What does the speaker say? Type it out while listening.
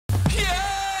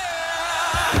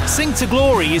Sync to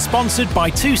Glory is sponsored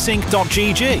by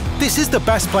Twosync.gg. This is the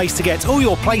best place to get all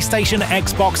your PlayStation,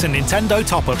 Xbox and Nintendo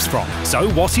top-ups from. So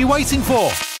what are you waiting for?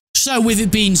 So with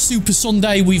it being Super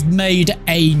Sunday, we've made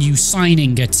a new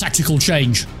signing, a tactical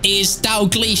change. Is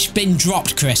Dalglish been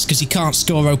dropped, Chris, because he can't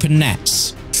score open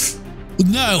nets?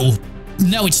 No,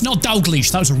 it's not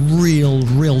Dalglish. That was a real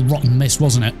rotten miss,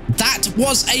 wasn't it? That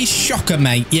was a shocker,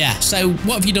 mate. Yeah, so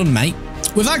what have you done, mate?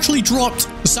 We've actually dropped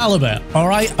Saliba, all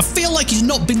right? I feel like he's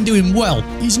not been doing well.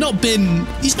 He's not been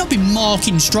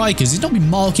marking strikers. He's not been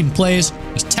marking players.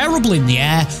 He's terrible in the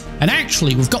air. And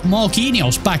actually, we've got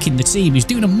Marquinhos back in the team. He's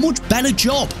doing a much better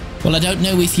job. Well, I don't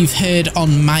know if you've heard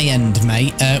on my end,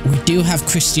 mate. We do have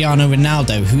Cristiano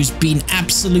Ronaldo, who's been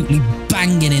absolutely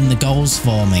banging in the goals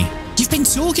for me. You've been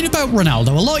talking about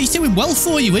Ronaldo a lot. He's doing well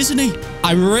for you, isn't he?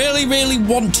 I really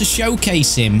want to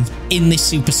showcase him in this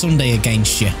Super Sunday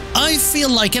against you. I feel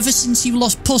like ever since you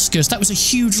lost Puskas, that was a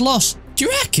huge loss. Do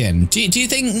you reckon? Do you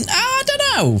think? I don't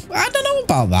know. I don't know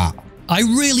about that. I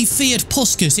really feared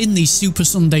Puskas in these Super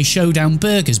Sunday Showdown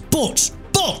burgers, but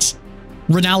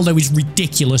Ronaldo is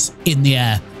ridiculous in the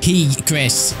air.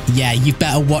 Chris, yeah, you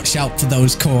better watch out for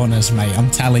those corners, mate. I'm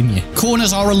telling you.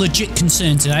 Corners are a legit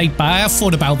concern today, but I have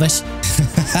thought about this.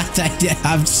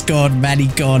 I've scored many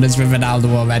corners with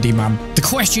Ronaldo already, man. The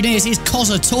question is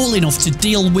Koza tall enough to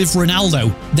deal with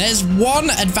Ronaldo? There's one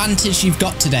advantage you've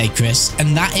got today, Chris,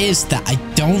 and that is that I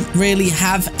don't really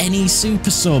have any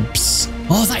super subs.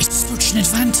 Oh, that is such an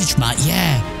advantage, Matt.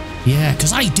 Yeah,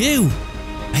 because I do.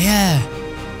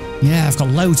 Yeah, I've got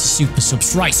loads of super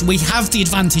subs. Right, so we have the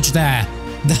advantage there.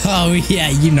 Oh, yeah,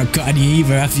 you've not got any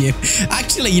either, have you?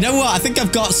 Actually, you know what? I think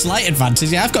I've got a slight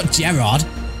advantage. Yeah, I've got Gerrard.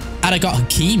 And I got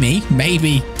Hakimi,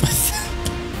 maybe.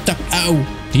 Don't know.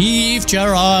 Leave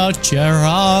Gerrard.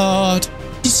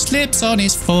 He slips on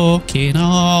his fucking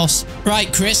arse.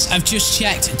 Right, Chris, I've just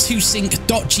checked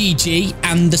Twosync.gg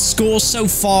and the score so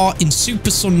far in Super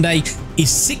Sunday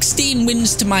is 16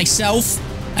 wins to myself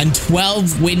and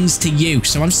 12 wins to you.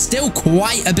 So I'm still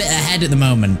quite a bit ahead at the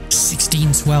moment.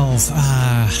 16-12.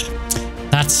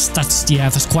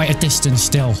 That's quite a distance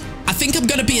still. I think I'm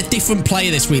going to be a different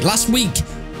player this week. Last week,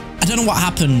 I don't know what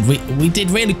happened. We did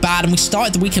really bad and we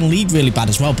started the weekend league really bad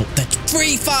as well. But the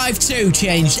 3-5-2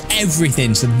 changed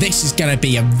everything. So this is going to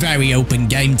be a very open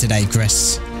game today,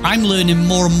 Chris. I'm learning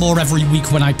more and more every week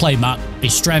when I play, Matt.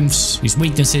 His strengths, his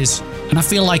weaknesses. And I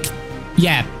feel like,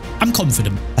 yeah, I'm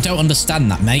confident. I don't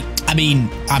understand that, mate. I mean,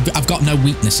 I've got no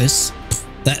weaknesses.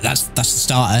 That's the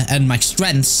starter. And my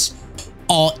strengths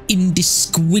are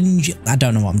indistinguishable. I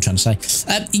don't know what I'm trying to say.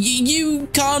 You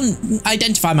can't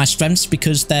identify my strengths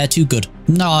because they're too good.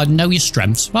 No, I know your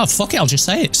strengths. Well, fuck it, I'll just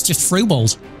say it. It's just through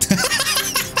balls.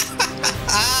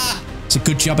 It's a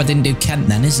good job I didn't do Kent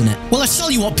then, isn't it? Well, I tell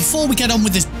you what, before we get on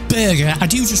with this burger, I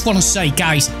do just want to say,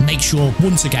 guys, make sure,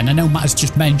 once again, I know Matt has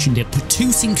just mentioned it, but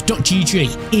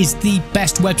Twosync.gg is the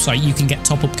best website you can get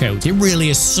top-up codes. It really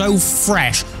is so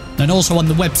fresh. And also on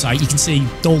the website, you can see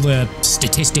all the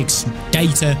statistics,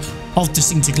 data of the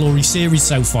Sync to Glory series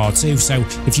so far too. So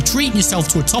if you're treating yourself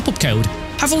to a top-up code,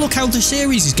 have a look how the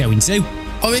series is going too.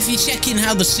 Or if you're checking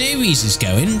how the series is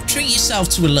going, treat yourself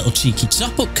to a little cheeky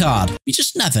top-up card. You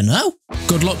just never know.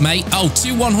 Good luck, mate. Oh,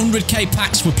 2 100k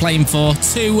packs we're playing for.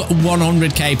 2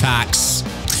 100k packs.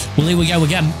 Well, here we go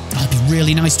again. That'd be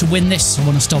really nice to win this. I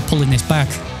want to start pulling this back.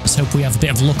 Let's hope we have a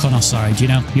bit of luck on our side, you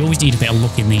know? You always need a bit of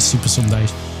luck in these Super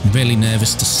Sundays. I'm really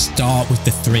nervous to start with the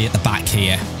 3 at the back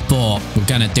here, but we're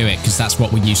going to do it because that's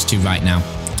what we're used to right now.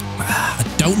 I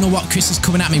don't know what Chris is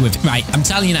coming at me with. Right, I'm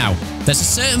telling you now, there's a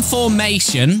certain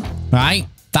formation, right,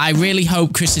 that I really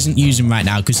hope Chris isn't using right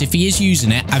now, because if he is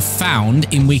using it, I've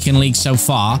found in weekend league so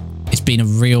far, it's been a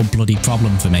real bloody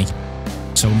problem for me.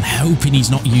 So I'm hoping he's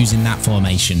not using that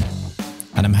formation.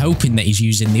 And I'm hoping that he's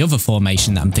using the other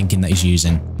formation that I'm thinking that he's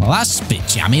using. Well, that's a bit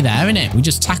jammy there, isn't it? We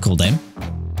just tackled him.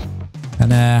 And,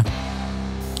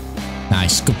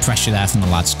 nice. Good pressure there from the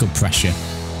lads. Good pressure.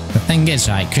 The thing is,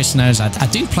 right, Chris knows I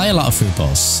do play a lot of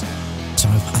footballs. So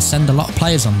I send a lot of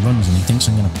players on runs and he thinks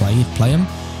I'm going to play them.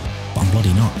 But I'm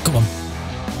bloody not. Go on.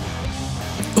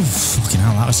 Oh, fucking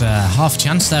hell. That was a half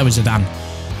chance there with Zidane.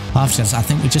 Half chance. I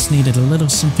think we just needed a little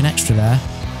something extra there.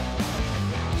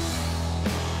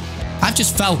 I've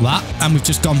just felt that and we've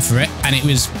just gone for it and it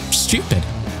was stupid.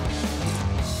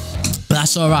 But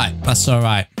that's all right. That's all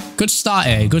right. Good start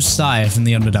here. Good start here from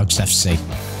the Underdogs FC.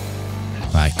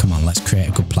 Right, come on. Let's create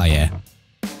a good play here.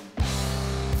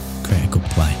 Create a good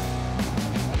play.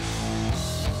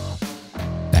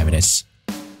 There it is.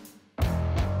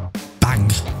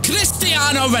 Bang.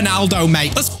 Cristiano Ronaldo,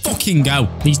 mate. Let's fucking go.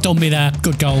 He's done me there.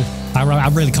 Good goal. I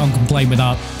really can't complain with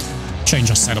that. change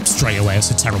our setup straight away.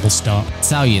 It's a terrible start. I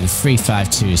tell you, the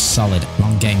 3-5-2 is solid.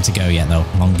 Long game to go yet, though.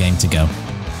 Long game to go.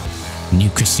 New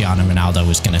Cristiano Ronaldo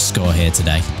was going to score here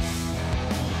today.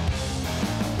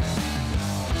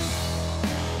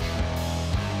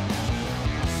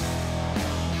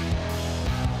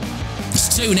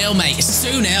 It's 2-0, mate. It's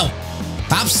 2-0.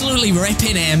 Absolutely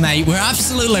ripping here, mate. We're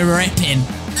absolutely ripping.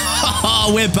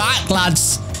 Oh, we're back,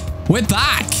 lads. We're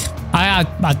back. I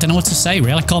don't know what to say,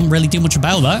 really. I can't really do much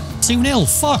about that. 2-0.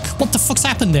 Fuck. What the fuck's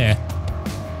happened there?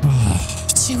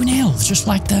 2-0. Just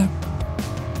like that.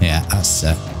 Yeah, that's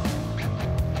it.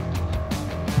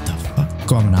 What the fuck?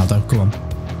 Go on, Ronaldo. Go on.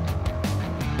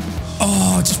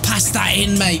 Oh, just pass that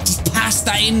in, mate. Just pass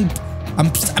that in.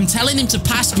 I'm telling him to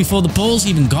pass before the ball's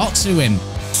even got to him.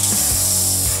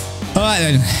 All right,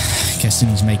 then. Guessing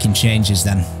he's making changes,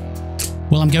 then.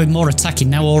 Well, I'm going more attacking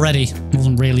now already.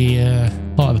 Wasn't really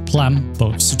part of the plan,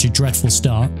 but such a dreadful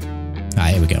start.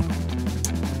 Here we go.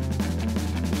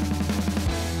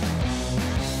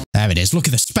 There it is. Look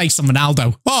at the space on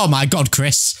Ronaldo. Oh my God,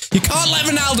 Chris. You can't let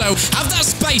Ronaldo have that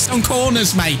space on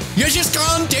corners, mate. You just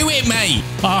can't do it, mate.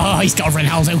 Oh, he's got a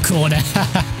Ronaldo corner.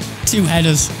 2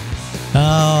 headers.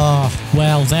 Oh,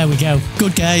 well, there we go.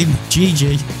 Good game.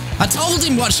 GG. I told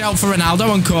him watch out for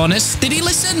Ronaldo on corners. Did he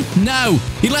listen? No.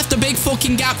 He left a big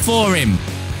fucking gap for him.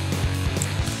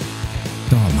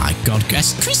 Oh my God,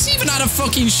 Chris even had a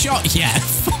fucking shot. Yeah,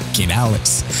 fucking hell.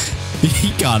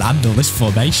 He can't handle this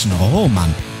formation at all,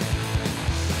 man.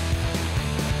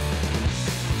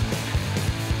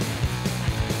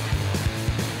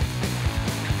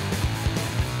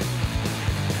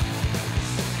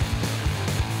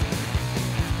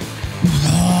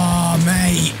 Oh,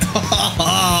 mate.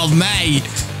 Oh, mate.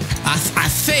 I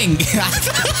think...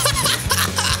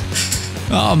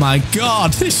 Oh my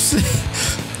God. This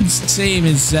team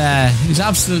is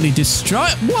absolutely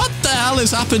destroyed. What the hell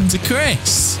has happened to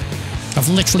Chris? I've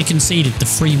literally conceded the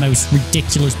 3 most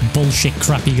ridiculous bullshit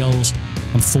crappy goals.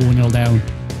 I'm 4-0 down.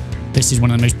 This is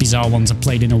one of the most bizarre ones I've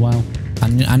played in a while.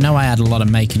 I know I had a lot of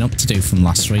making up to do from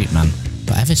last week, man.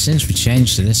 But ever since we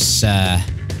changed to this...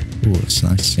 ooh, it's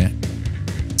nice, yeah.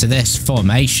 To this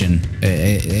formation,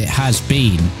 it has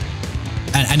been...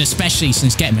 And especially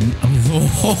since getting...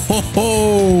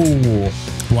 Oh,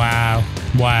 wow.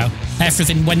 Wow.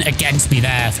 Everything went against me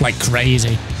there like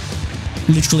crazy.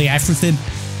 Literally everything.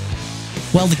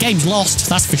 Well, the game's lost,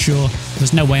 that's for sure.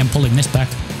 There's no way I'm pulling this back.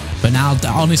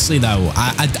 Ronaldo, honestly though,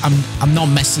 I'm not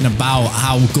messing about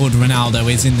how good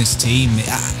Ronaldo is in this team.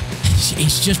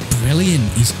 He's just brilliant.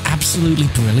 He's absolutely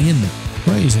brilliant.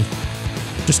 Crazy.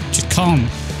 Just can't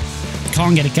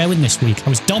get it going this week. I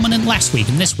was dominant last week,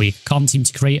 and this week can't seem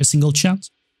to create a single chance.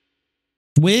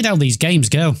 Weird how these games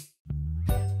go.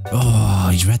 Oh,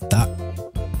 he's read that.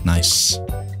 Nice.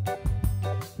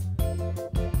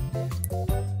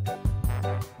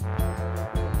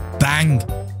 Bang.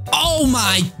 Oh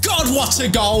my God, what a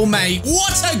goal, mate.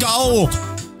 What a goal.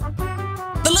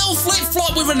 The little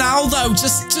flip-flop with Ronaldo,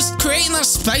 just creating that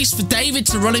space for David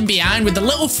to run in behind with the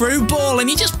little through ball, and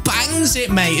he just bangs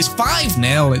it, mate. It's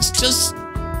 5-0. It's just...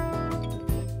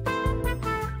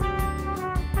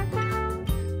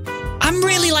 I'm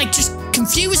really, like, just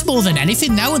confused more than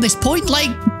anything now at this point. Like,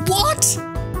 what?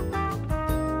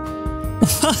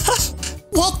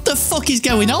 What the fuck is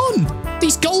going on?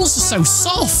 These goals are so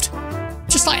soft.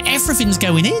 Just like everything's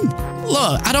going in.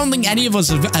 Look, I don't think any of us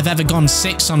have ever gone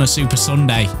 6 on a Super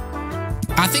Sunday.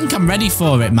 I think I'm ready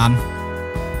for it, man.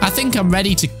 I think I'm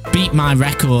ready to beat my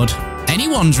record.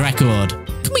 Anyone's record.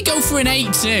 Can we go for an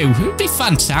 8-2? It would be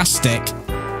fantastic.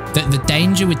 The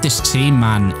danger with this team,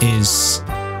 man, is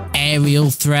aerial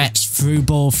threats, through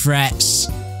ball threats,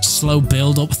 slow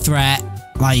build-up threat.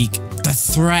 Like, the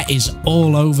threat is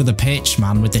all over the pitch,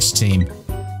 man, with this team.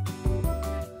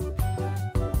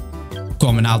 Go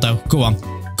on, Ronaldo. Go on.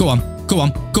 Go on. Go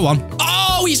on. Go on.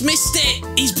 Oh, he's missed it.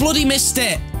 He's bloody missed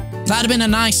it. That'd have been a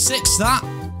nice 6, that.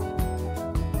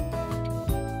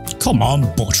 Come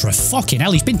on, Butcher. Fucking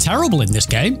hell, he's been terrible in this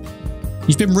game.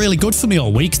 He's been really good for me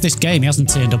all week. This game, he hasn't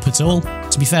turned up at all.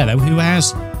 To be fair, though, who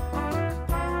has?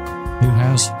 Who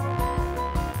has?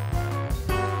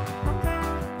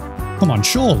 Come on,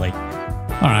 surely.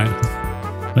 All right.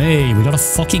 Hey, we got a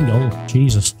fucking goal.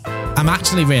 Jesus. I'm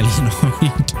actually really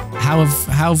annoyed. How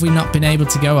have we not been able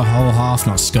to go a whole half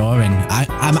not scoring?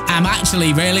 I'm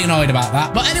actually really annoyed about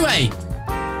that. But anyway,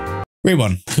 we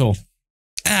won. Cool.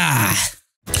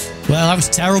 Well, that was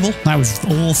terrible. That was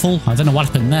awful. I don't know what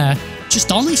happened there. Just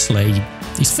honestly,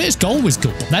 his first goal was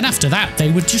good, but then after that,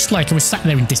 they were just like, I was sat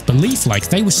there in disbelief. Like,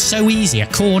 they were so easy. A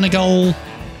corner goal,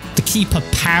 the keeper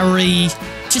parry.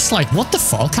 Just like, what the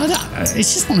fuck?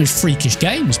 It's just one of those freakish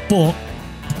games, but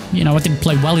you know, I didn't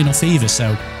play well enough either.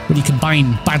 So when you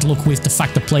combine bad luck with the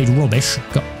fact I played rubbish,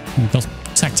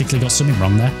 tactically got something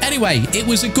wrong there. Anyway, it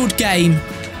was a good game,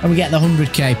 and we get the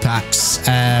 100k packs.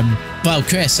 Well,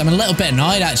 Chris, I'm a little bit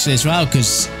annoyed actually as well,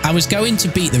 because I was going to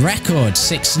beat the record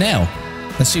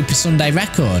 6-0, the Super Sunday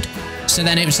record. So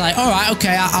then it was like, all right,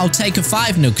 okay, I'll take a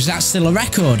 5-0 because that's still a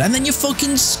record. And then you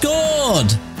fucking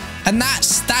scored. And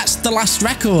that's the last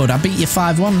record. I beat you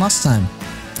 5-1 last time.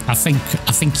 I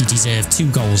think you deserve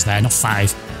 2 goals there, not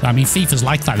 5. I mean, FIFA's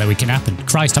like that though, it can happen.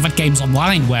 Christ, I've had games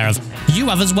online where you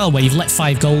have as well, where you've let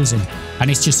 5 goals in. And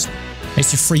it's just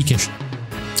freakish.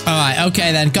 All right,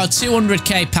 okay then. Got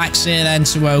 200k packs here then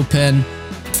to open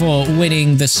for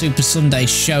winning the Super Sunday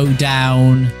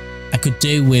Showdown. I could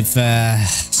do with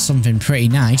something pretty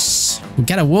nice. We'll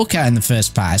get a walkout in the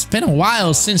first pack. It's been a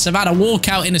while since I've had a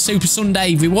walkout in a Super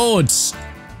Sunday rewards.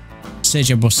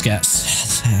 Sergio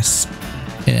Busquets. Yes.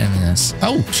 Yes.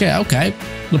 Oh, shit, okay.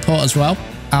 Laporte as well.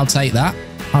 I'll take that.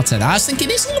 I'll take that. I was thinking,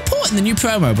 isn't Laporte in the new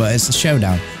promo, but it's the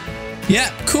Showdown. Yeah,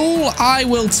 cool. I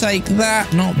will take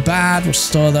that. Not bad. We'll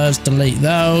store those, delete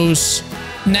those.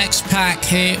 Next pack,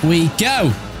 here we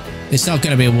go. It's not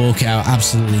going to be a walkout.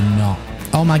 Absolutely not.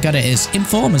 Oh my god, it is.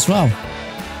 Inform as well.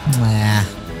 Nah.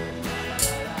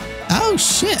 Oh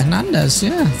shit, Hernandez,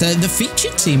 yeah. The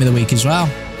featured team of the week as well.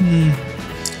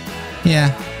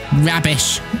 Yeah.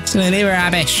 Rubbish. It's really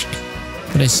rubbish.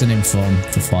 But it's an inform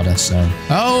for fodder, so.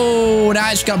 Oh,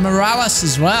 now it's got Morales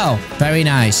as well. Very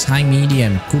nice. High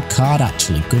medium. Good card,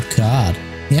 actually. Good card.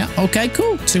 Yeah, okay,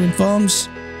 cool. 2 informs.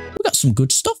 We got some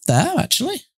good stuff there,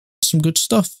 actually. Some good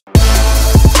stuff.